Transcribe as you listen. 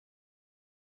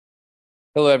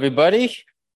Hello, everybody.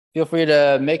 Feel free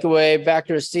to make your way back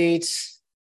to your seats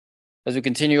as we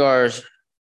continue our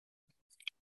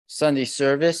Sunday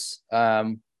service.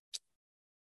 We're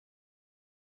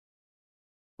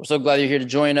so glad you're here to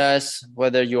join us,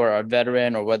 whether you are a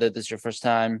veteran or whether this is your first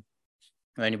time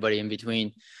or anybody in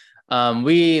between.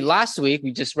 Last week,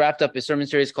 we just wrapped up a sermon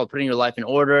series called Putting Your Life in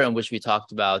Order, in which we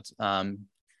talked about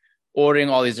ordering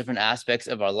all these different aspects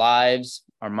of our lives,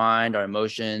 our mind, our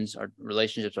emotions, our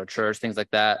relationships, our church, things like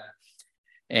that.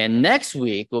 And next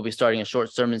week, we'll be starting a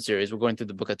short sermon series. We're going through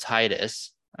the book of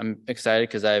Titus. I'm excited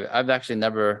because I've actually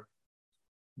never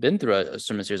been through a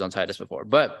sermon series on Titus before.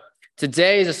 But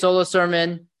today is a solo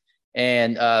sermon.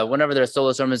 And whenever there are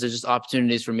solo sermons, there's just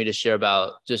opportunities for me to share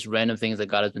about just random things that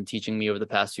God has been teaching me over the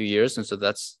past few years. And so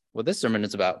that's what this sermon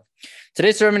is about.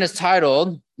 Today's sermon is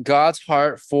titled God's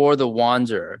Heart for the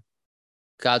Wanderer.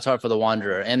 God's Heart for the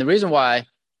Wanderer. And the reason why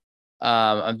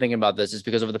I'm thinking about this is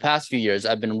because over the past few years,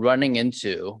 I've been running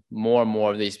into more and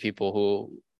more of these people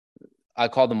who I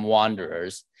call them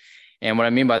wanderers. And what I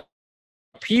mean by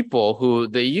people who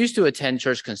they used to attend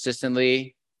church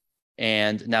consistently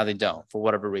and now they don't for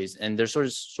whatever reason. And they're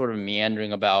sort of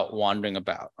meandering about, wandering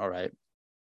about. All right.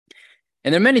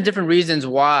 And there are many different reasons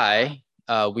why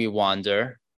we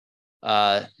wander.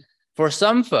 For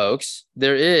some folks,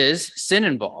 there is sin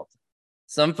involved.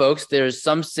 Some folks, there's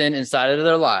some sin inside of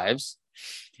their lives,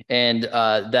 and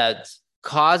that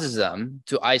causes them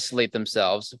to isolate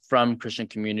themselves from Christian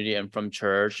community and from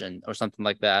church or something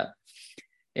like that.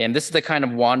 And this is the kind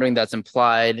of wandering that's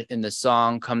implied in the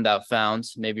song, Come Thou Fount.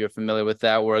 Maybe you're familiar with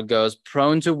that, where it goes,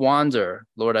 prone to wander,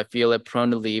 Lord, I feel it,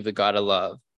 prone to leave the God I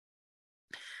love.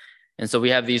 And so we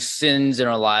have these sins in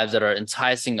our lives that are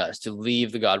enticing us to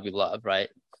leave the God we love, right?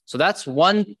 So that's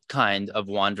one kind of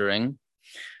wandering.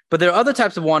 But there are other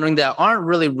types of wandering that aren't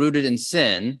really rooted in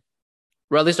sin,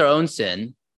 or at least our own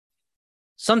sin.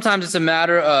 Sometimes it's a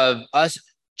matter of us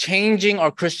changing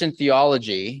our Christian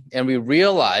theology, and we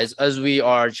realize as we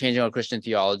are changing our Christian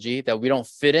theology that we don't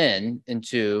fit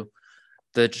into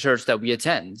the church that we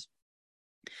attend.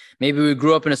 Maybe we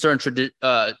grew up in a certain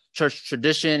church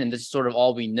tradition, and this is sort of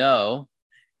all we know,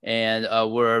 and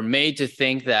we're made to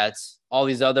think that all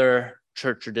these other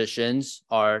church traditions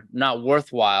are not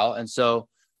worthwhile, and so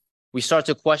we start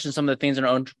to question some of the things in our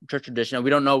own church tradition, and we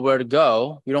don't know where to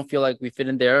go. We don't feel like we fit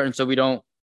in there, and so we don't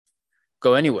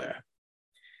go anywhere.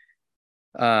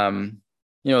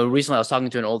 Recently I was talking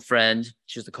to an old friend.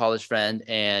 She was a college friend,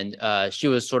 and she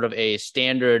was sort of a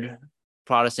standard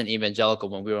Protestant evangelical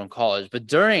when we were in college. But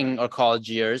during our college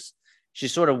years, she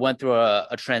sort of went through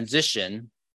a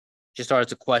transition. She started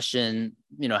to question,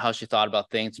 how she thought about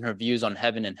things, and her views on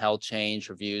heaven and hell changed.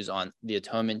 Her views on the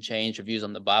atonement changed. Her views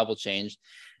on the Bible changed.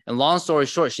 And long story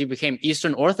short, she became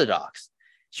Eastern Orthodox.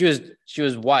 She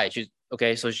was white.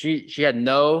 So she had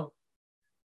no.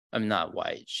 I'm not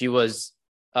white. She was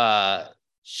not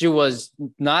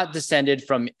descended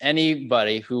from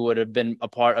anybody who would have been a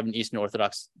part of an Eastern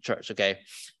Orthodox church. Okay,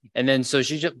 and then so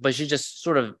she just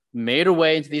sort of made her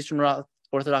way into the Eastern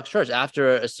Orthodox church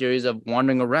after a series of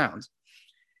wandering around.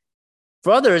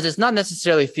 For others, it's not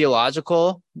necessarily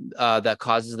theological that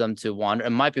causes them to wander. It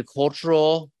might be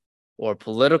cultural or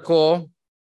political.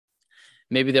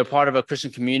 Maybe they're part of a Christian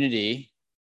community,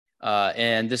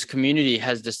 and this community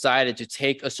has decided to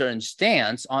take a certain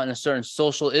stance on a certain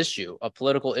social issue, a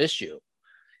political issue.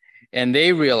 And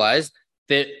they realize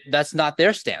that that's not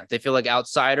their stance. They feel like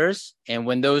outsiders. And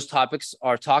when those topics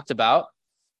are talked about,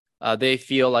 they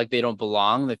feel like they don't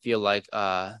belong. They feel like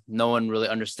no one really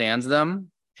understands them.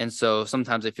 And so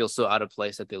sometimes they feel so out of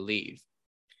place that they leave.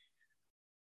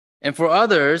 And for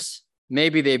others,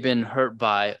 maybe they've been hurt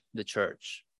by the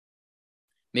church.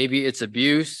 Maybe it's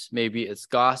abuse, maybe it's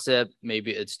gossip,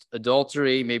 maybe it's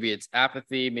adultery, maybe it's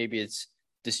apathy, maybe it's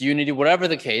disunity, whatever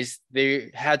the case,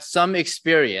 they had some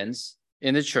experience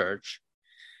in the church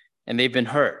and they've been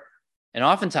hurt. And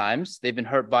oftentimes they've been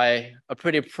hurt by a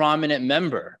pretty prominent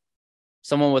member,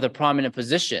 someone with a prominent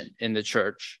position in the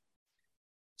church,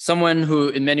 someone who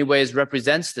in many ways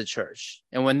represents the church.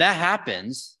 And when that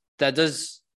happens, that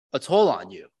does a toll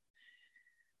on you.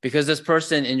 Because this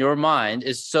person in your mind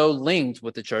is so linked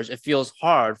with the church, it feels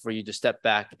hard for you to step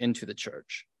back into the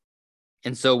church.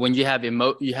 And so when you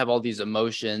have all these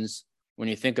emotions, when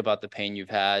you think about the pain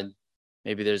you've had,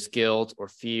 maybe there's guilt or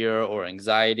fear or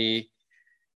anxiety.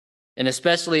 And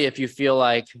especially if you feel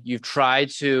like you've tried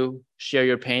to share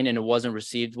your pain and it wasn't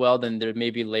received well, then there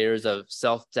may be layers of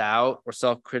self-doubt or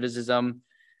self-criticism.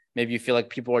 Maybe you feel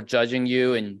like people are judging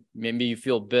you and maybe you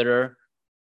feel bitter.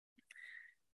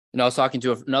 I was talking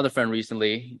to another friend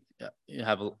recently, you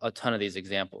have a ton of these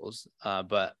examples.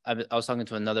 But I was talking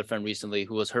to another friend recently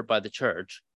who was hurt by the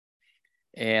church.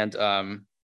 And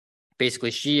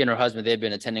basically, she and her husband, they've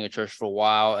been attending a church for a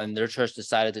while, and their church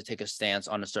decided to take a stance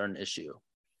on a certain issue.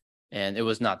 And it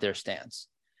was not their stance.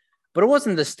 But it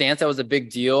wasn't the stance that was a big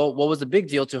deal. What was a big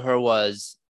deal to her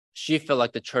was she felt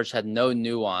like the church had no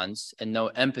nuance and no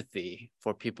empathy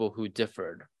for people who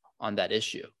differed on that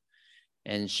issue.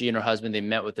 And she and her husband, they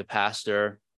met with the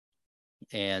pastor,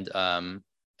 and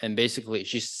basically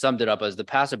she summed it up as the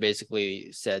pastor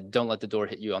basically said, "Don't let the door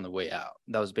hit you on the way out."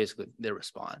 That was basically their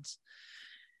response.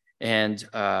 And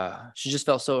she just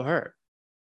felt so hurt.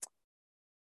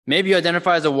 Maybe you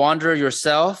identify as a wanderer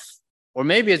yourself, or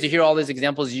maybe as you hear all these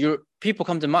examples, people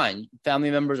come to mind,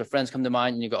 family members or friends come to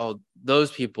mind, and you go, "Oh,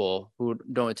 those people who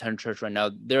don't attend church right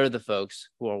now, they're the folks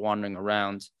who are wandering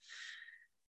around."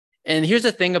 And here's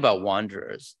the thing about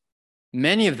wanderers.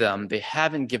 Many of them, they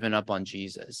haven't given up on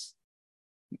Jesus.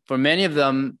 For many of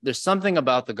them, there's something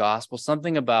about the gospel,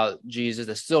 something about Jesus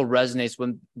that still resonates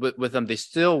with them. They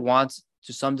still want,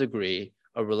 to some degree,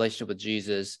 a relationship with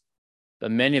Jesus.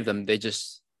 But many of them, they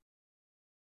just,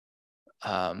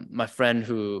 my friend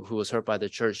who was hurt by the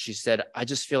church, she said, "I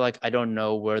just feel like I don't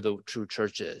know where the true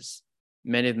church is."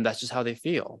 Many of them, that's just how they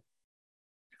feel.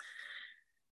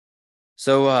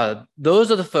 So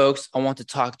those are the folks I want to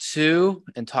talk to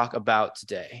and talk about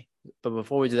today. But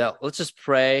before we do that, let's just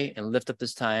pray and lift up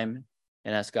this time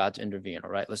and ask God to intervene.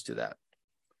 All right, let's do that.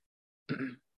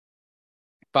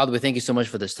 Father, we thank you so much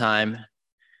for this time.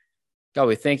 God,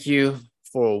 we thank you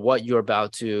for what you're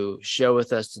about to share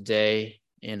with us today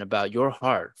and about your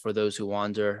heart for those who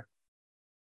wander.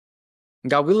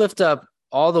 God, we lift up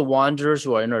all the wanderers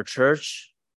who are in our church,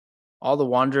 all the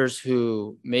wanderers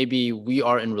who maybe we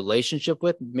are in relationship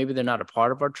with. Maybe they're not a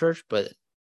part of our church, but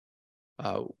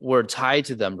we're tied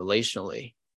to them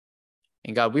relationally.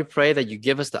 And God, we pray that you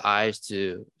give us the eyes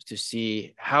to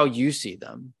see how you see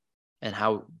them and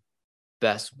how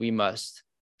best we must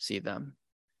see them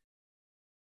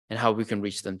and how we can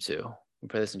reach them too. We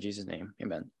pray this in Jesus' name.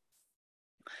 Amen.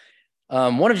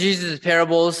 One of Jesus'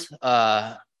 parables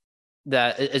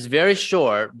that is very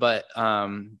short, but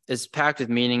is packed with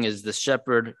meaning is the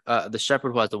shepherd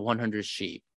who has the 100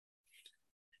 sheep.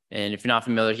 And if you're not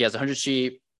familiar, he has 100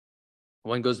 sheep.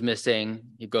 One goes missing.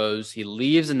 He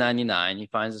leaves the 99. He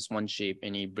finds this one sheep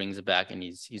and he brings it back, and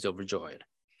he's overjoyed.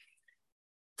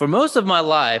 For most of my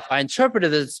life, I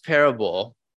interpreted this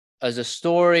parable as a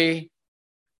story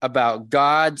about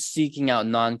God seeking out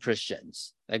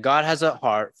non-Christians, that God has a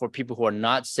heart for people who are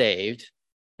not saved.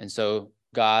 And so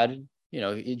God,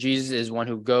 Jesus is one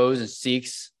who goes and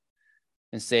seeks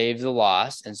and saves the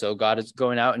lost. And so God is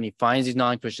going out and he finds these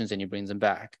non-Christians and he brings them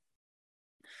back.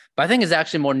 But I think it's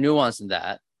actually more nuanced than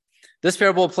that. This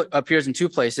parable appears in two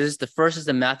places. The first is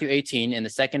in Matthew 18, and the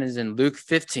second is in Luke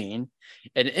 15.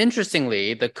 And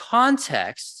interestingly, the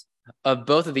context of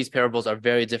both of these parables are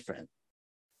very different.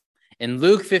 In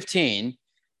Luke 15,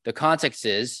 the context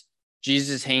is Jesus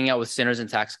is hanging out with sinners and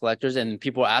tax collectors, and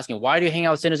people are asking, "Why do you hang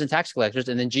out with sinners and tax collectors?"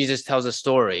 And then Jesus tells a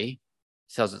story.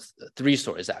 He tells us three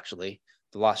stories, actually: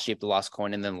 the lost sheep, the lost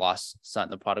coin, and then the lost son,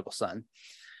 the prodigal son.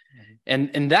 And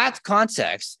in that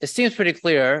context, it seems pretty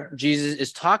clear Jesus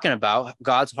is talking about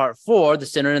God's heart for the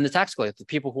sinner and the tax collector, the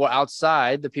people who are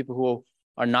outside, the people who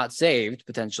are not saved,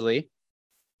 potentially.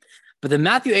 But the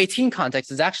Matthew 18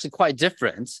 context is actually quite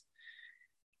different.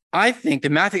 I think the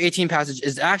Matthew 18 passage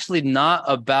is actually not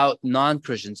about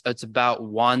non-Christians. It's about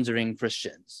wandering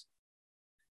Christians.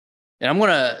 And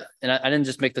I didn't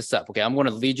just make this up, okay? I'm going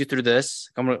to lead you through this.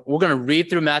 We're going to read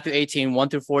through Matthew 18, 1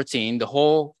 through 14, the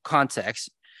whole context.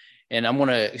 And I'm going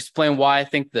to explain why I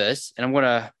think this.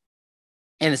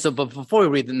 But before we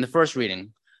read in the first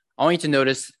reading, I want you to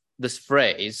notice this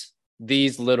phrase,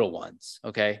 "these little ones,"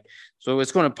 okay? So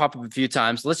it's going to pop up a few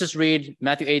times. Let's just read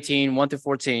Matthew 18, 1 through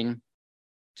 14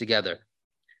 together.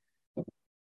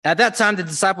 At that time, the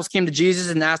disciples came to Jesus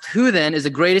and asked, "Who then is the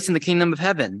greatest in the kingdom of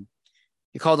heaven?"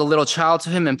 He called a little child to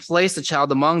him and placed the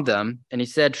child among them. And he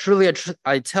said, "Truly,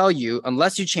 I tell you,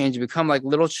 unless you change and become like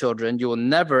little children, you will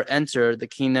never enter the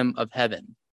kingdom of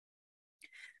heaven.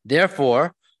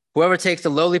 Therefore, whoever takes the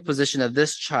lowly position of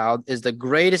this child is the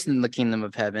greatest in the kingdom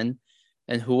of heaven.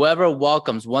 And whoever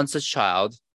welcomes one such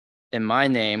child in my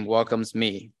name welcomes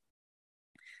me.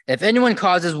 If anyone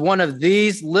causes one of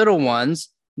these little ones,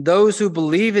 those who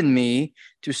believe in me,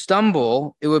 to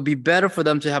stumble, it would be better for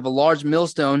them to have a large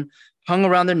millstone hung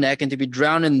around their neck and to be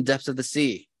drowned in the depths of the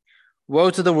sea. Woe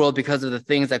to the world because of the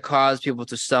things that cause people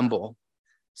to stumble.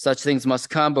 Such things must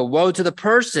come, but woe to the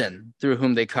person through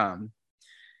whom they come.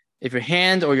 If your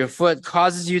hand or your foot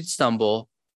causes you to stumble,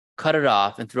 cut it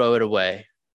off and throw it away.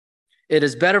 It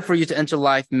is better for you to enter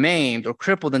life maimed or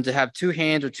crippled than to have 2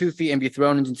 hands or 2 feet and be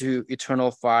thrown into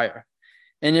eternal fire.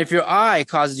 And if your eye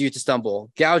causes you to stumble,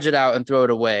 gouge it out and throw it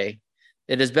away.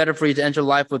 It is better for you to enter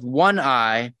life with 1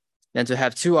 eye than to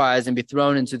have 2 eyes and be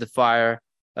thrown into the fire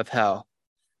of hell.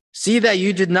 See that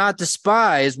you did not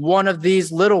despise one of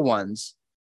these little ones,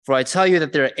 for I tell you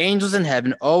that their angels in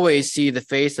heaven always see the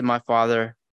face of my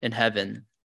Father in heaven.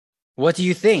 What do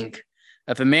you think?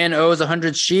 If a man owes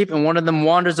 100 sheep and one of them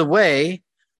wanders away,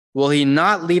 will he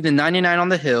not leave the 99 on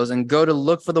the hills and go to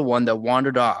look for the one that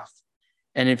wandered off?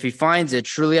 And if he finds it,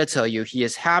 truly I tell you, he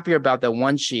is happier about that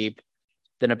one sheep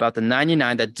than about the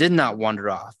 99 that did not wander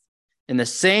off. In the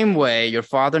same way, your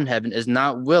Father in heaven is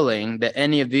not willing that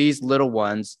any of these little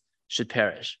ones should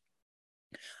perish.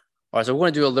 All right, so we're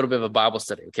going to do a little bit of a Bible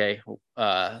study, okay?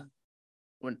 We're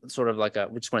just going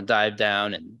to dive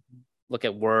down and look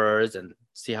at words and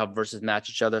see how verses match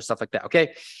each other, stuff like that,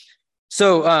 okay?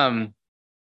 So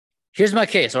here's my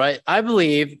case, all right? I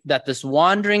believe that this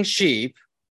wandering sheep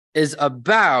is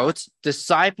about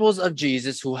disciples of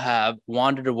Jesus who have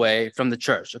wandered away from the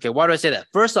church. Okay, why do I say that?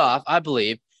 First off, I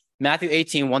believe Matthew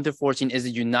 18, 1 through 14 is a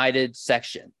united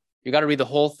section. You got to read the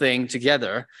whole thing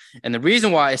together. And the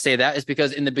reason why I say that is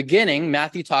because in the beginning,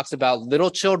 Matthew talks about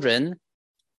little children.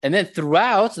 And then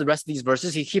throughout the rest of these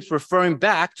verses, he keeps referring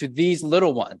back to these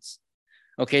little ones.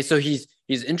 Okay, so he's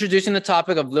introducing the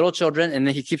topic of little children, and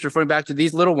then he keeps referring back to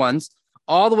these little ones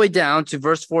all the way down to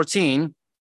verse 14.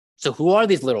 So who are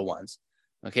these little ones?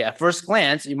 Okay, at first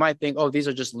glance, you might think, oh, these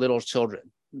are just little children.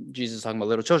 Jesus is talking about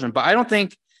little children. But I don't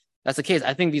think that's the case.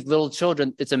 I think these little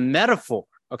children, it's a metaphor.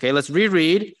 Okay, let's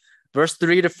reread. Verse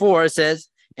 3 to 4, it says,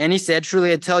 and he said,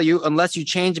 truly I tell you, unless you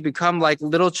change and become like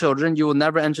little children, you will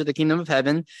never enter the kingdom of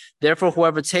heaven. Therefore,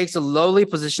 whoever takes the lowly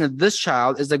position of this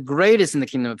child is the greatest in the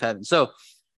kingdom of heaven. So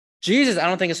Jesus, I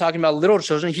don't think is talking about little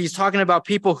children. He's talking about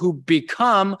people who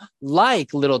become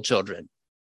like little children,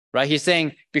 right? He's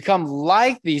saying, become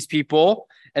like these people.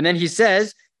 And then he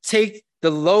says, take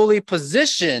the lowly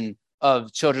position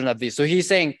of children of these. So he's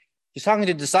saying, he's talking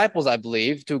to disciples, I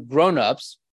believe, to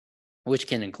grown-ups, which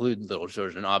can include little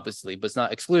children, obviously, but it's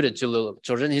not excluded to little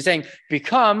children. He's saying,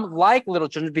 become like little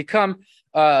children, become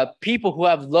people who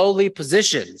have lowly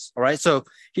positions, all right? So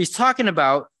he's talking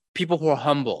about people who are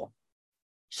humble.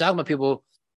 He's talking about people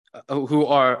who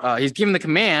are, he's giving the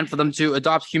command for them to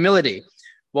adopt humility.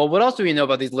 Well, what else do we know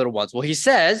about these little ones? Well, he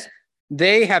says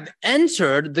they have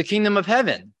entered the kingdom of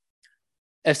heaven.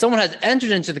 If someone has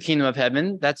entered into the kingdom of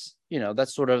heaven, that's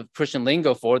sort of Christian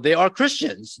lingo for they are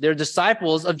Christians. They're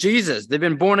disciples of Jesus. They've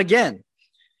been born again.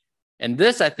 And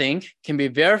this, I think, can be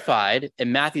verified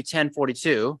in Matthew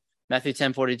 10:42. Matthew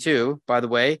 10:42, by the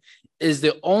way, is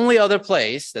the only other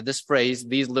place that this phrase,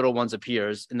 these little ones,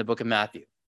 appears in the book of Matthew.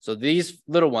 So these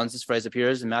little ones, this phrase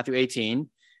appears in Matthew 18,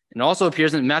 and also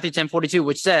appears in Matthew 10:42,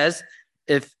 which says,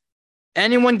 if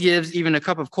anyone gives even a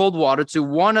cup of cold water to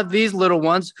one of these little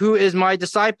ones, who is my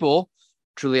disciple,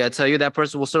 truly I tell you, that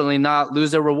person will certainly not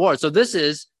lose their reward. So this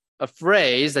is a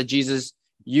phrase that Jesus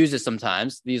uses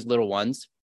sometimes, these little ones,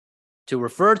 to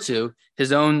refer to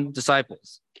his own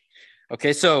disciples.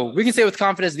 Okay, so we can say with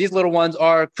confidence, these little ones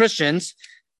are Christians.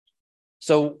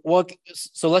 So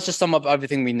let's just sum up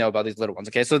everything we know about these little ones.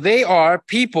 Okay, so they are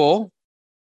people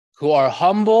who are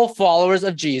humble followers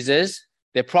of Jesus.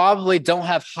 They probably don't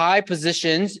have high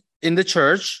positions in the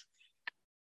church,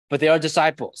 but they are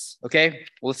disciples. Okay,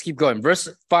 well, let's keep going. Verse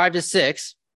 5 to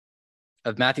 6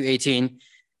 of Matthew 18.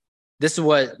 This is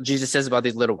what Jesus says about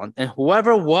these little ones. And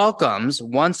whoever welcomes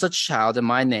one such child in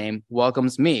my name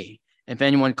welcomes me. If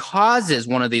anyone causes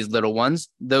one of these little ones,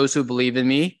 those who believe in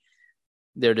me,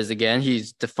 there it is again.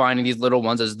 He's defining these little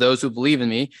ones as those who believe in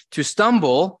me, to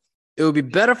stumble, it would be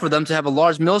better for them to have a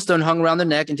large millstone hung around their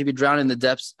neck and to be drowned in the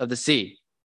depths of the sea.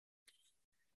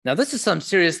 Now, this is some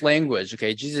serious language,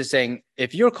 okay? Jesus is saying,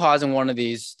 if you're causing one of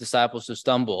these disciples to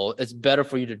stumble, it's better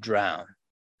for you to drown.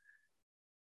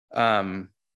 Now,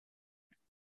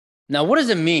 what does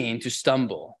it mean to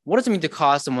stumble? What does it mean to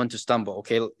cause someone to stumble?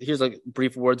 Okay, here's a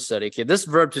brief word study. Okay, this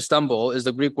verb to stumble is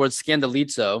the Greek word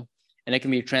skandalizo, and it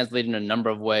can be translated in a number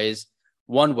of ways.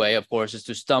 One way, of course, is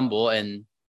to stumble and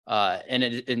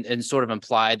sort of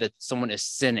imply that someone is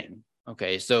sinning.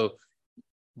 Okay, so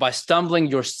by stumbling,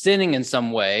 you're sinning in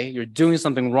some way, you're doing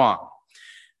something wrong.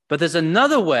 But there's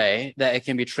another way that it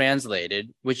can be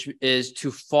translated, which is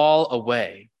to fall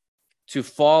away. To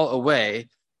fall away.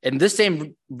 And this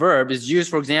same verb is used,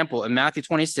 for example, in Matthew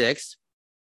 26,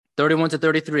 31 to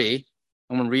 33.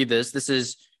 I'm going to read this. This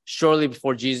is shortly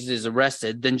before Jesus is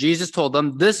arrested. Then Jesus told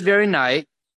them, this very night,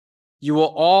 you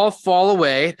will all fall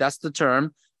away. That's the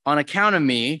term. on account of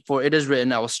me, for it is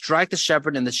written, I will strike the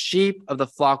shepherd and the sheep of the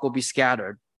flock will be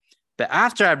scattered. But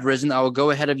after I've risen, I will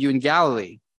go ahead of you in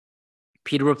Galilee.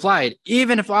 Peter replied,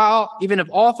 even if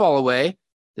all fall away,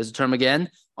 there's a term again,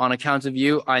 on account of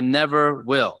you, I never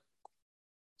will.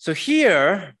 So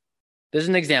here, there's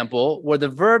an example where the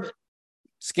verb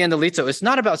scandalizo is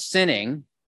not about sinning,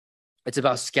 it's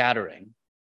about scattering.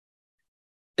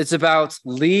 It's about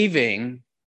leaving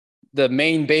the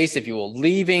main base, if you will,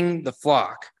 leaving the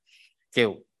flock.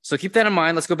 Okay, so keep that in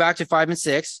mind. Let's go back to 5 and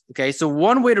 6. Okay, so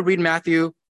one way to read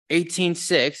Matthew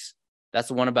 18:6, that's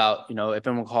the one about, if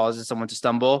anyone causes someone to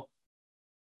stumble,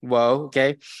 woe,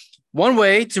 okay? One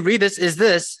way to read this is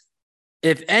this: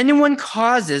 if anyone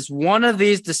causes one of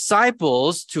these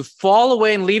disciples to fall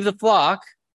away and leave the flock,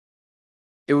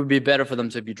 it would be better for them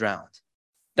to be drowned.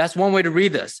 That's one way to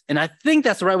read this. And I think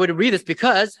that's the right way to read this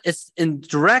because it's in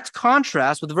direct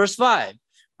contrast with verse 5,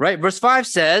 right? Verse 5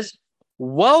 says,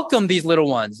 welcome these little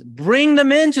ones, bring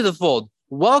them into the fold,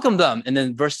 welcome them. And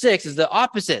then verse 6 is the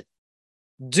opposite.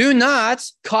 Do not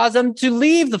cause them to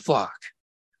leave the flock,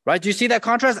 right? Do you see that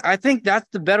contrast? I think that's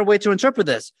the better way to interpret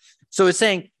this. So it's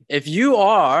saying, if you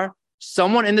are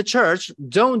someone in the church,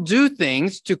 don't do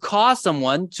things to cause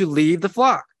someone to leave the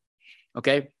flock,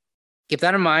 okay? Keep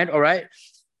that in mind, all right?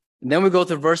 And then we go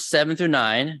to verse 7 through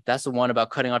 9. That's the one about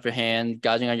cutting off your hand,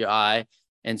 gouging out your eye.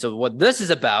 And so what this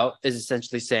is about is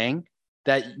essentially saying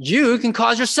that you can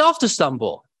cause yourself to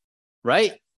stumble,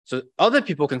 right? So other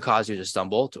people can cause you to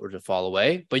stumble or to fall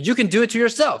away, but you can do it to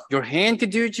yourself. Your hand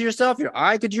could do it to yourself. Your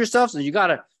eye could do it yourself. So you got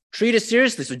to treat it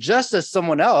seriously. So just as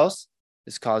someone else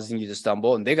is causing you to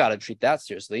stumble and they got to treat that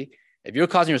seriously, if you're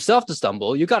causing yourself to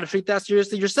stumble, you got to treat that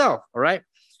seriously yourself, all right?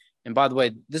 And by the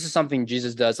way, this is something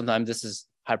Jesus does. Sometimes this is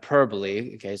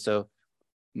hyperbole, okay? So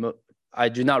I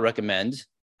do not recommend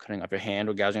cutting off your hand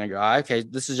or gouging out your eye, okay?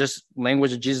 This is just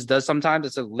language that Jesus does sometimes.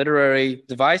 It's a literary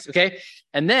device, okay?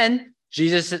 And then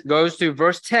Jesus goes to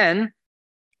verse 10,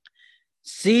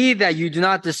 see that you do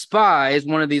not despise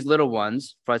one of these little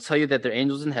ones, for I tell you that their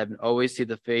angels in heaven always see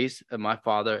the face of my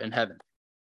Father in heaven.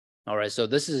 All right, so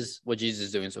this is what Jesus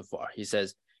is doing so far. He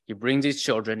says, he brings these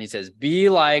children, he says, be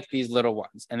like these little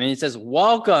ones. And then he says,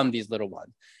 welcome these little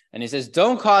ones. And he says,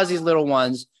 don't cause these little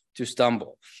ones to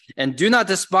stumble. And do not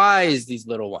despise these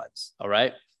little ones, all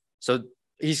right? So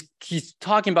he's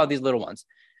talking about these little ones.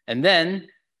 And then,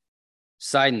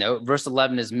 side note, verse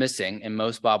 11 is missing in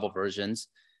most Bible versions.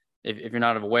 If you're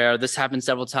not aware, this happens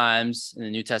several times in the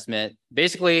New Testament.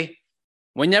 Basically,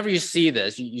 whenever you see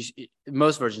this,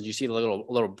 most versions, you see a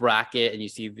little bracket and you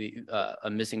see a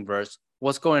missing verse.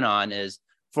 What's going on is,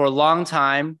 for a long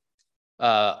time,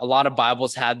 a lot of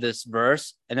Bibles had this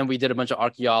verse, and then we did a bunch of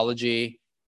archaeology.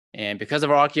 And because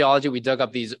of our archaeology, we dug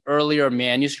up these earlier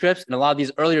manuscripts, and a lot of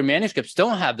these earlier manuscripts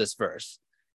don't have this verse.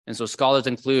 And so scholars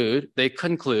conclude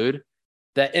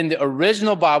that in the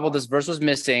original Bible, this verse was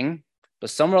missing, but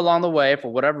somewhere along the way, for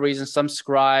whatever reason, some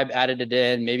scribe added it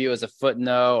in. Maybe it was a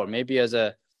footnote, or maybe as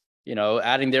a,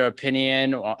 adding their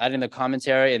opinion or adding the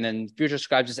commentary, and then future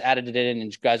scribes just added it in,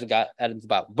 and guys got added to the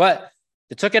Bible. But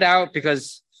they took it out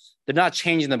because they're not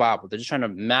changing the Bible. They're just trying to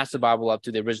match the Bible up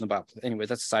to the original Bible. Anyways,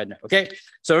 that's a side note, okay?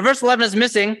 So verse 11 is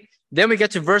missing. Then we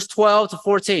get to verse 12 to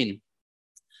 14.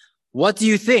 What do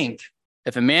you think?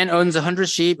 If a man owns 100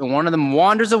 sheep and one of them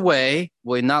wanders away,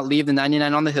 will he not leave the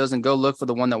 99 on the hills and go look for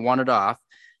the one that wandered off?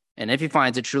 And if he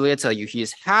finds it, truly I tell you, he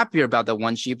is happier about that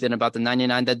one sheep than about the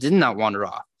 99 that did not wander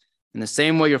off. In the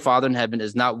same way, your Father in heaven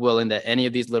is not willing that any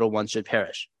of these little ones should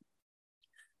perish.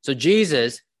 So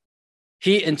Jesus,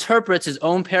 he interprets his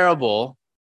own parable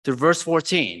through verse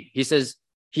 14. He says,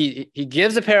 he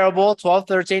gives a parable, 12,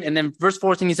 13, and then verse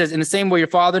 14, he says, in the same way, your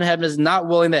Father in heaven is not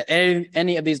willing that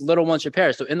any of these little ones should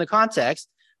perish. So in the context,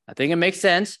 I think it makes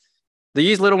sense.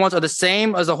 These little ones are the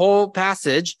same as the whole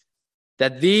passage,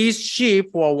 that these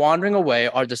sheep who are wandering away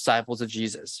are disciples of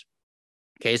Jesus.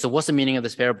 Okay, so what's the meaning of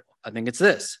this parable? I think it's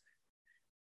this.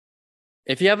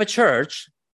 If you have a church,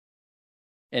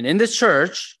 and in this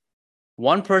church,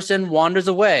 one person wanders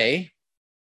away,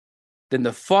 then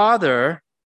the Father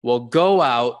will go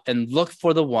out and look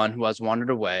for the one who has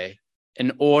wandered away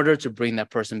in order to bring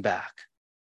that person back.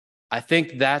 I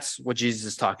think that's what Jesus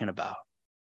is talking about.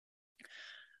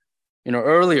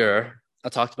 Earlier, I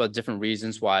talked about different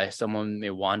reasons why someone may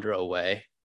wander away.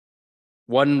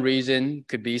 One reason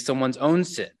could be someone's own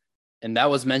sin, and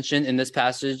that was mentioned in this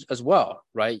passage as well,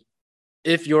 right?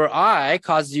 If your eye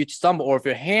causes you to stumble, or if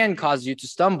your hand causes you to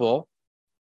stumble,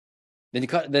 then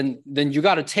you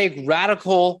got to take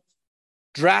radical,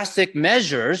 drastic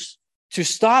measures to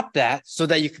stop that so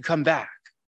that you can come back.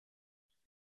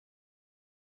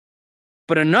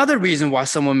 But another reason why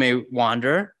someone may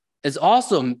wander is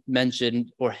also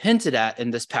mentioned or hinted at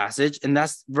in this passage, and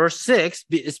that's verse 6.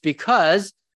 It's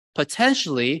because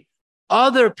potentially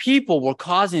other people were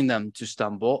causing them to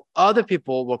stumble. Other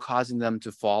people were causing them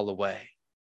to fall away.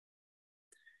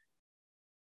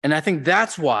 And I think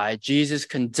that's why Jesus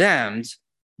condemned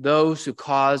those who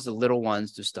cause the little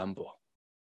ones to stumble.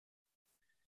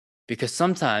 Because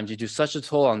sometimes you do such a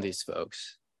toll on these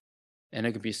folks, and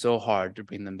it can be so hard to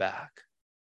bring them back.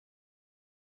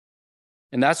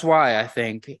 And that's why I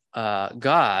think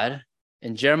God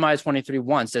in Jeremiah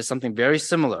 23:1 says something very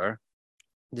similar.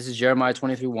 This is Jeremiah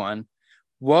 23:1.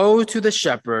 Woe to the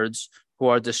shepherds who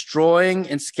are destroying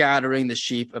and scattering the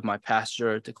sheep of my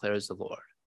pasture, declares the Lord.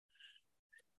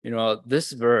 You know,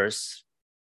 this verse,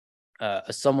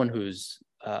 as someone who's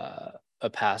a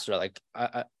pastor, like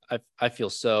I feel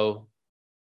so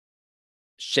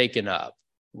shaken up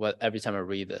every time I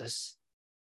read this.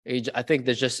 I think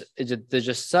there's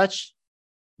just such,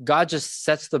 God just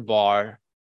sets the bar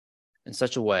in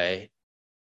such a way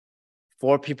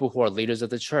for people who are leaders of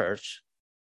the church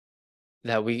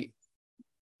that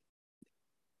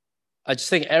I just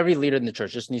think every leader in the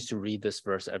church just needs to read this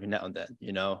verse every now and then,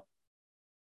 you know,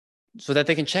 so that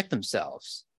they can check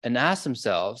themselves and ask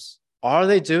themselves, are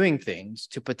they doing things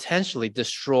to potentially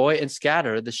destroy and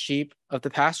scatter the sheep of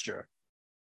the pasture?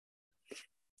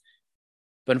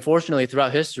 But unfortunately,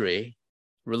 throughout history,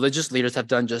 religious leaders have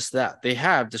done just that. They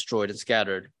have destroyed and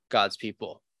scattered God's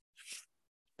people.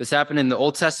 This happened in the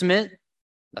Old Testament.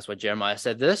 That's why Jeremiah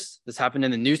said this. This happened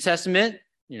in the New Testament.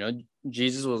 You know,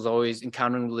 Jesus was always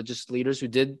encountering religious leaders who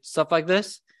did stuff like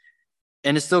this.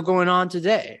 And it's still going on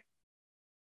today.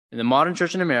 In the modern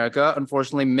church in America,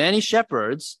 unfortunately, many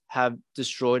shepherds have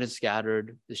destroyed and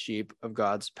scattered the sheep of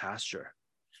God's pasture.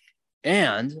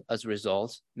 And as a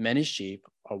result, many sheep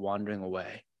are wandering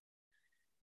away.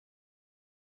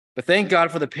 But thank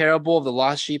God for the parable of the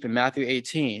lost sheep in Matthew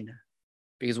 18,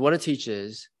 because what it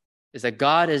teaches is that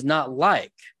God is not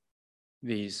like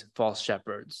these false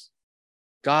shepherds.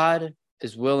 God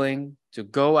is willing to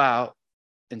go out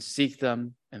and seek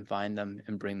them and find them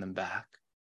and bring them back.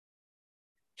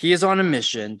 He is on a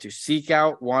mission to seek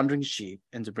out wandering sheep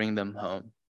and to bring them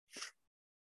home.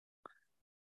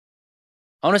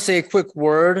 I want to say a quick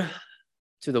word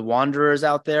to the wanderers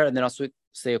out there, and then I'll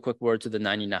say a quick word to the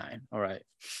 99. All right.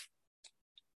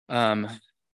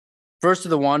 First to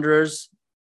the wanderers,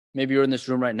 maybe you're in this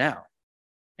room right now,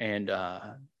 and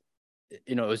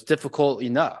you know, it was difficult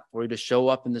enough for you to show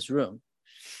up in this room,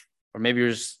 or maybe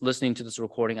you're just listening to this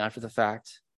recording after the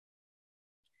fact.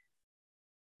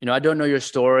 You know, I don't know your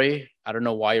story. I don't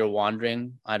know why you're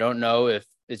wandering. I don't know if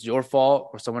it's your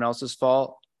fault or someone else's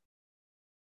fault.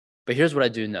 But here's what I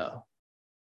do know.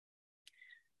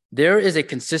 There is a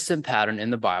consistent pattern in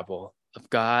the Bible of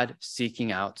God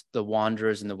seeking out the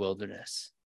wanderers in the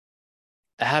wilderness.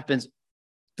 It happens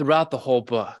throughout the whole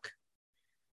book.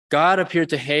 God appeared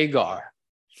to Hagar.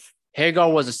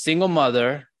 Hagar was a single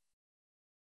mother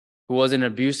who was in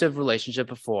an abusive relationship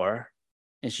before,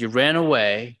 and she ran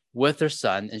away with her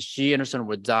son, and she and her son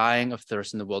were dying of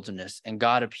thirst in the wilderness, and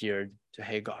God appeared to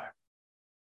Hagar.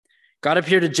 God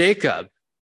appeared to Jacob.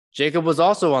 Jacob was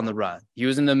also on the run. He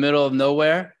was in the middle of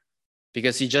nowhere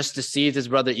because he just deceived his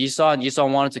brother Esau, and Esau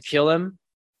wanted to kill him,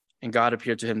 and God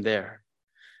appeared to him there.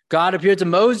 God appeared to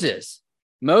Moses.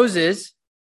 Moses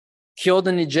killed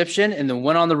an Egyptian and then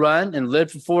went on the run and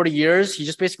lived for 40 years. He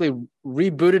just basically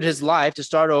rebooted his life to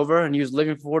start over, and he was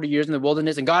living for 40 years in the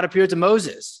wilderness, and God appeared to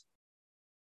Moses.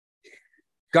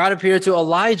 God appeared to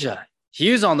Elijah. He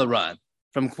was on the run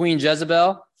from Queen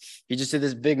Jezebel. He just did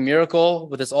this big miracle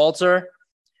with this altar.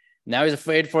 Now he's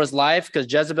afraid for his life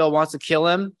because Jezebel wants to kill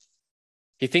him.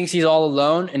 He thinks he's all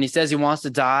alone, and he says he wants to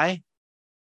die.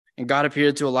 And God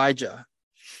appeared to Elijah.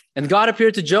 And God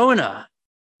appeared to Jonah.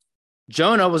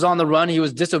 Jonah was on the run. He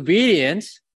was disobedient,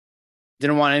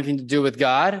 didn't want anything to do with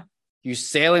God. He was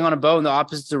sailing on a boat in the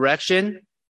opposite direction.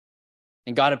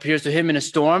 And God appears to him in a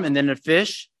storm and then in a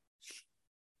fish.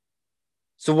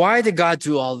 So why did God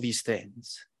do all these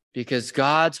things? Because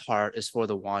God's heart is for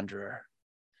the wanderer.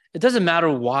 It doesn't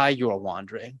matter why you are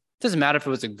wandering. It doesn't matter if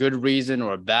it was a good reason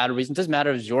or a bad reason. It doesn't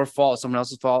matter if it's your fault or someone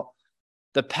else's fault.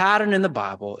 The pattern in the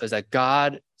Bible is that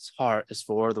God's heart is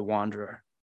for the wanderer.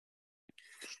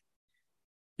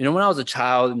 You know, when I was a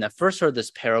child and I first heard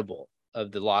this parable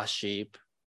of the lost sheep,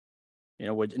 you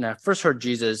know, when I first heard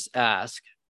Jesus ask,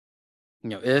 you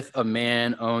know, if a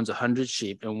man owns 100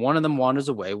 sheep and one of them wanders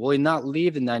away, will he not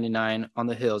leave the 99 on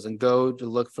the hills and go to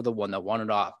look for the one that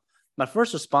wandered off? My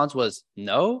first response was,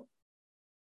 no.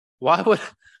 Why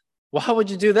would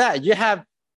you do that? You have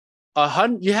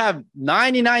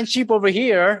 99 sheep over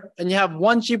here, and you have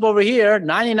one sheep over here.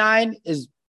 99 is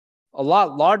a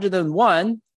lot larger than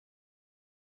one.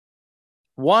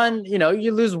 One,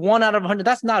 you lose 1 out of 100.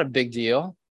 That's not a big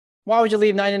deal. Why would you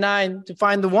leave 99 to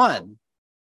find the one?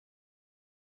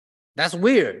 That's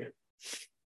weird.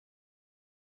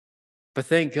 But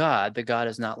thank God that God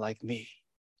is not like me.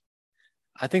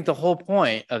 I think the whole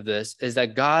point of this is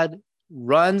that God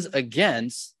runs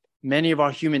against many of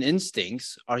our human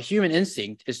instincts. Our human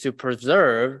instinct is to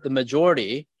preserve the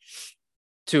majority,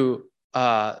 to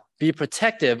be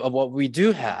protective of what we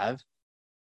do have,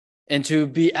 and to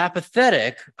be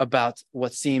apathetic about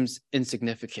what seems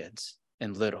insignificant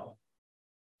and little.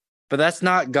 But that's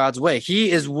not God's way.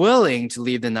 He is willing to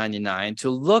leave the 99 to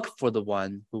look for the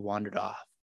one who wandered off.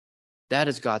 That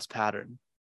is God's pattern.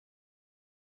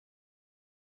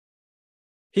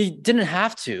 He didn't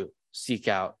have to seek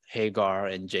out Hagar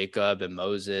and Jacob and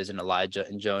Moses and Elijah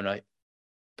and Jonah,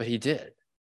 but he did.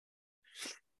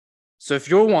 So if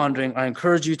you're wandering, I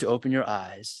encourage you to open your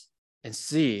eyes and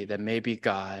see that maybe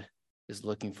God is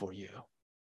looking for you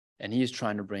and he is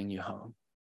trying to bring you home.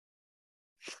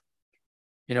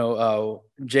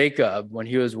 Jacob, when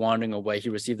he was wandering away, he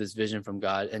received this vision from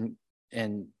God.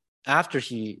 And after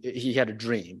he had a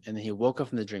dream, and then he woke up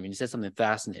from the dream, and he said something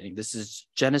fascinating. This is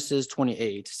Genesis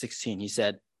 28:16. He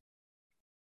said,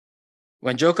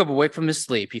 when Jacob awoke from his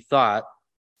sleep, he thought,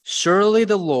 surely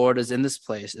the Lord is in this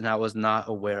place, and I was not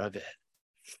aware of it.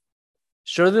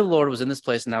 Surely the Lord was in this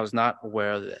place, and I was not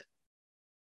aware of it.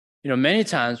 Many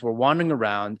times we're wandering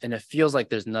around, and it feels like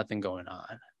there's nothing going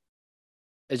on.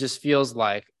 It just feels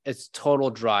like it's total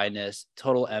dryness,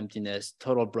 total emptiness,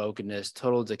 total brokenness,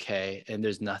 total decay, and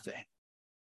there's nothing.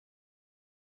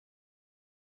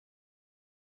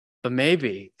 But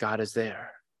maybe God is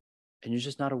there, and you're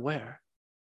just not aware.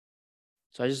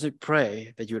 So I just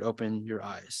pray that you would open your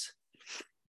eyes.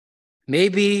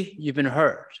 Maybe you've been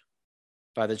hurt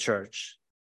by the church,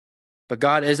 but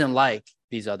God isn't like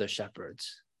these other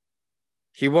shepherds.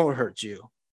 He won't hurt you.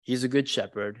 He's a good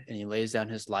shepherd, and he lays down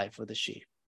his life for the sheep.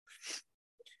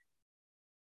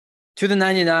 To the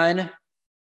 99,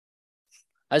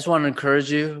 I just want to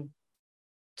encourage you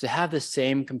to have the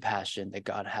same compassion that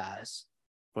God has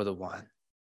for the one.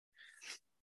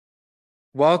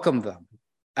 Welcome them.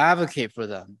 Advocate for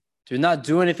them. Do not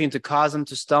do anything to cause them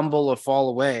to stumble or fall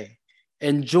away.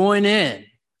 And join in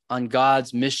on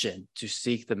God's mission to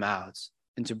seek them out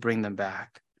and to bring them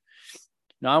back.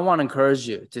 Now, I want to encourage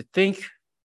you to think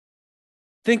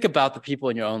about the people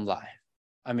in your own life.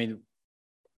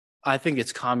 I think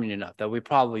it's common enough that we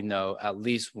probably know at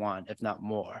least one, if not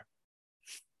more.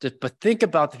 But think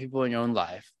about the people in your own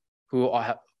life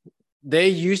they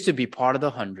used to be part of the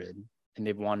 100 and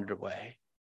they've wandered away.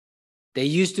 They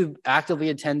used to actively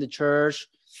attend the church.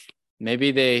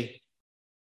 Maybe there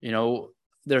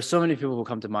are so many people who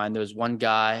come to mind. There was one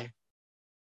guy,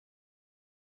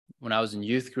 when I was in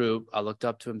youth group, I looked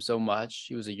up to him so much.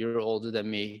 He was a year older than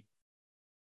me.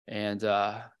 And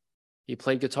he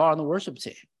played guitar on the worship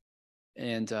team.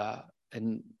 And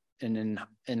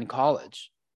in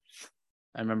college,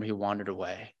 I remember he wandered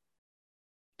away.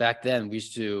 Back then, we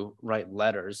used to write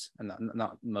letters, and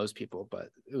not most people, but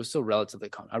it was still relatively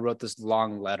common. I wrote this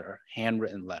long letter,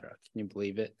 handwritten letter. Can you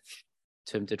believe it?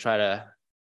 To him to try to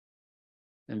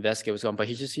investigate what's going on, but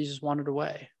he just wandered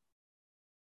away.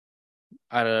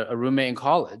 I had a roommate in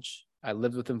college. I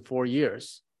lived with him 4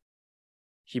 years.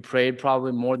 He prayed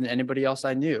probably more than anybody else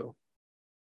I knew.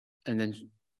 And then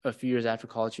a few years after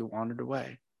college, he wandered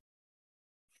away.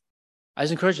 I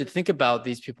just encourage you to think about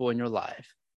these people in your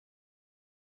life.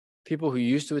 People who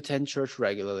used to attend church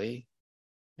regularly.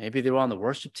 Maybe they were on the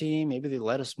worship team. Maybe they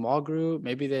led a small group.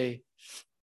 Maybe they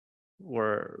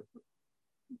were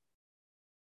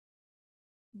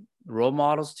role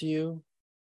models to you.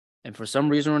 And for some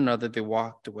reason or another, they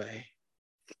walked away.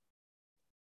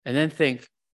 And then think,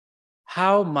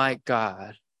 how might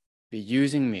God be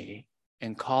using me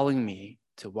and calling me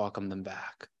to welcome them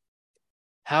back?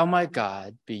 How might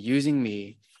God be using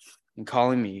me and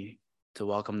calling me to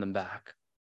welcome them back?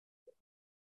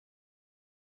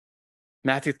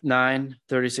 Matthew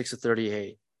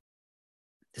 9:36-38.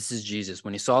 This is Jesus.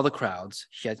 When he saw the crowds,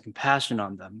 he had compassion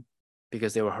on them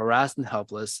because they were harassed and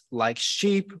helpless, like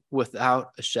sheep without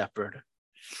a shepherd.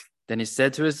 Then he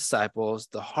said to his disciples,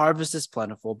 the harvest is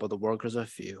plentiful, but the workers are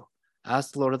few.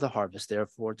 Ask the Lord of the harvest,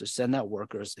 therefore, to send out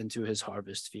workers into his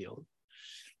harvest field.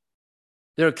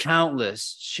 There are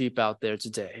countless sheep out there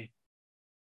today.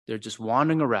 They're just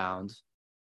wandering around,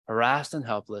 harassed and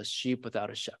helpless, sheep without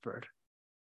a shepherd.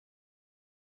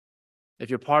 If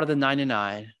you're part of the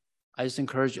 99, I just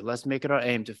encourage you, let's make it our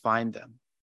aim to find them,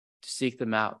 to seek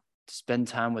them out, to spend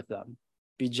time with them,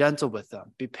 be gentle with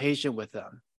them, be patient with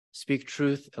them, speak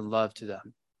truth and love to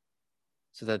them.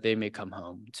 so that they may come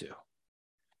home too.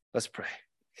 Let's pray.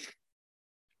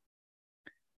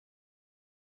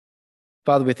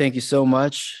 Father, we thank you so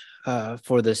much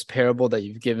for this parable that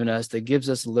you've given us that gives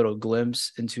us a little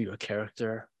glimpse into your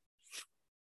character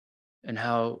and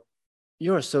how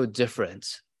you are so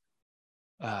different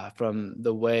from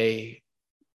the way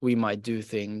we might do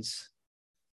things.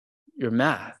 Your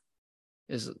math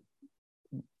it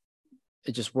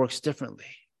just works differently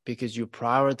because you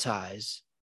prioritize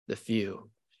the few.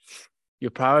 You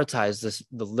prioritize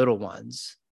the little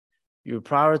ones. You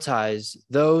prioritize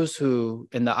those who,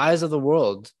 in the eyes of the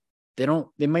world,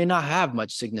 they may not have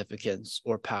much significance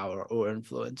or power or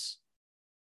influence,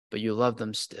 but you love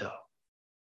them still.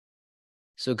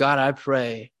 So God, I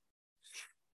pray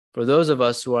for those of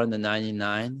us who are in the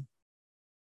 99,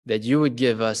 that you would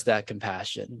give us that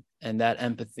compassion and that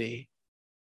empathy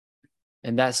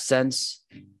and that sense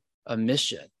of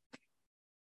mission,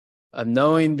 of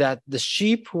knowing that the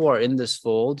sheep who are in this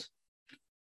fold,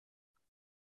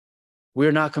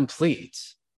 we're not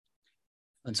complete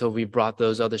until we brought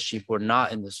those other sheep who are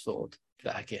not in this fold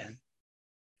back in.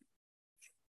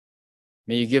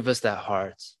 May you give us that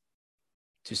heart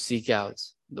to seek out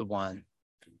the one.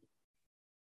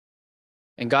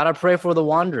 And God, I pray for the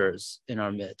wanderers in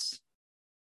our midst,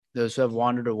 those who have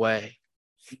wandered away.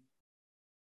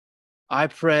 I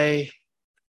pray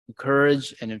in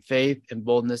courage and in faith and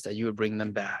boldness that you would bring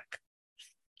them back.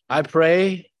 I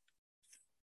pray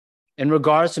in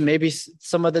regards to maybe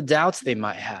some of the doubts they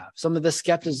might have, some of the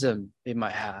skepticism they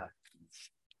might have,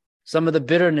 some of the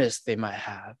bitterness they might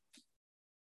have.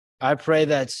 I pray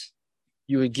that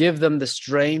you would give them the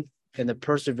strength and the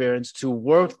perseverance to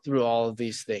work through all of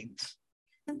these things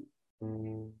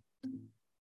and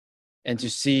to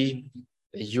see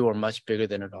that you are much bigger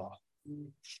than it all.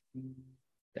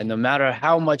 And no matter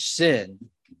how much sin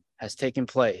has taken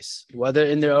place, whether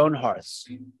in their own hearts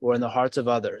or in the hearts of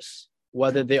others,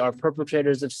 whether they are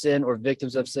perpetrators of sin or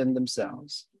victims of sin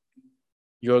themselves,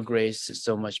 your grace is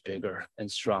so much bigger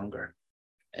and stronger.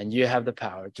 And you have the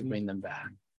power to bring them back,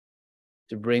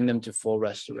 to bring them to full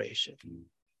restoration.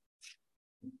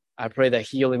 I pray that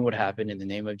healing would happen in the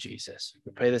name of Jesus.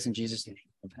 We pray this in Jesus' name.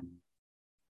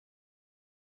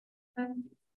 Amen.